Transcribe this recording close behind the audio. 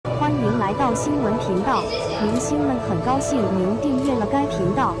来到新闻频道，明星们很高兴您订阅了该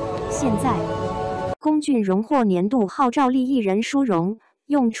频道。现在，龚俊荣获年度号召力艺人殊荣，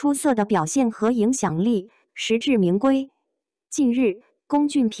用出色的表现和影响力，实至名归。近日，龚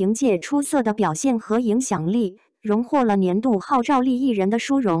俊凭借出色的表现和影响力，荣获了年度号召力艺人的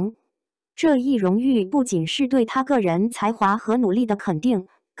殊荣。这一荣誉不仅是对他个人才华和努力的肯定，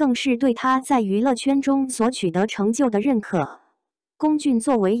更是对他在娱乐圈中所取得成就的认可。龚俊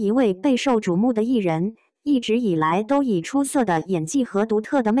作为一位备受瞩目的艺人，一直以来都以出色的演技和独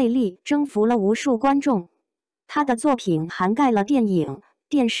特的魅力征服了无数观众。他的作品涵盖了电影、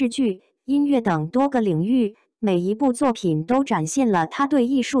电视剧、音乐等多个领域，每一部作品都展现了他对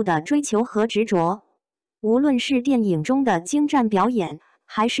艺术的追求和执着。无论是电影中的精湛表演，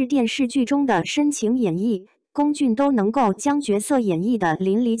还是电视剧中的深情演绎，龚俊都能够将角色演绎得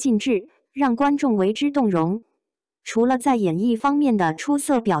淋漓尽致，让观众为之动容。除了在演艺方面的出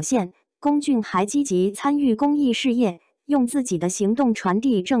色表现，龚俊还积极参与公益事业，用自己的行动传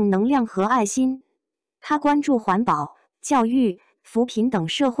递正能量和爱心。他关注环保、教育、扶贫等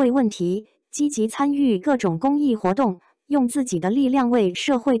社会问题，积极参与各种公益活动，用自己的力量为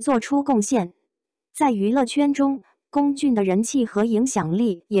社会做出贡献。在娱乐圈中，龚俊的人气和影响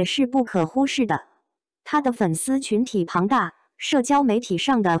力也是不可忽视的。他的粉丝群体庞大，社交媒体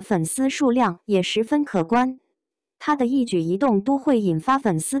上的粉丝数量也十分可观。他的一举一动都会引发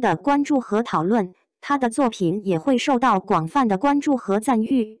粉丝的关注和讨论，他的作品也会受到广泛的关注和赞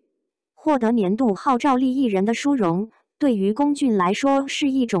誉。获得年度号召力艺人的殊荣，对于龚俊来说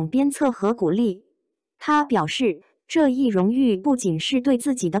是一种鞭策和鼓励。他表示，这一荣誉不仅是对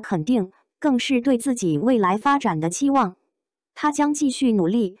自己的肯定，更是对自己未来发展的期望。他将继续努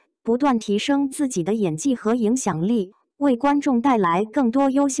力，不断提升自己的演技和影响力，为观众带来更多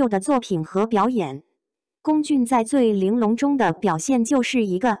优秀的作品和表演。龚俊在《最玲珑》中的表现就是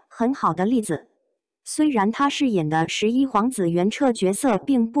一个很好的例子。虽然他饰演的11皇子元彻角色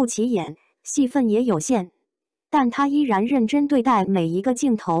并不起眼，戏份也有限，但他依然认真对待每一个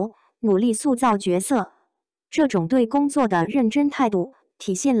镜头，努力塑造角色。这种对工作的认真态度，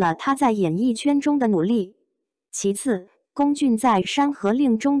体现了他在演艺圈中的努力。其次，龚俊在《山河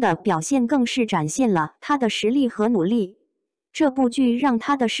令》中的表现更是展现了他的实力和努力。这部剧让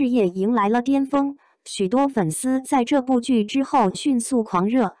他的事业迎来了巅峰，许多粉丝在这部剧之后迅速狂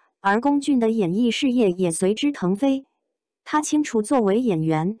热，而龚俊的演艺事业也随之腾飞。他清楚，作为演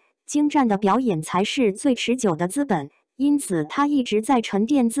员，精湛的表演才是最持久的资本，因此他一直在沉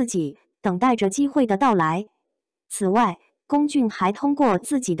淀自己，等待着机会的到来。此外，龚俊还通过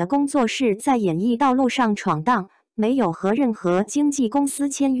自己的工作室在演艺道路上闯荡，没有和任何经纪公司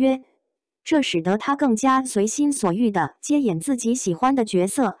签约，这使得他更加随心所欲地接演自己喜欢的角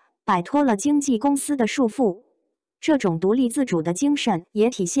色，摆脱了经纪公司的束缚。这种独立自主的精神也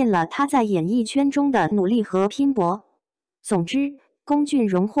体现了他在演艺圈中的努力和拼搏。总之，龚俊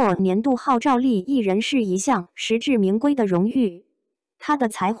荣获年度号召力艺人是一项实至名归的荣誉。他的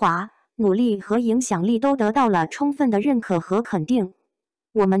才华、努力和影响力都得到了充分的认可和肯定。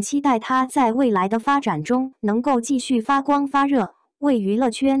我们期待他在未来的发展中能够继续发光发热，为娱乐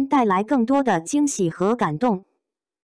圈带来更多的惊喜和感动。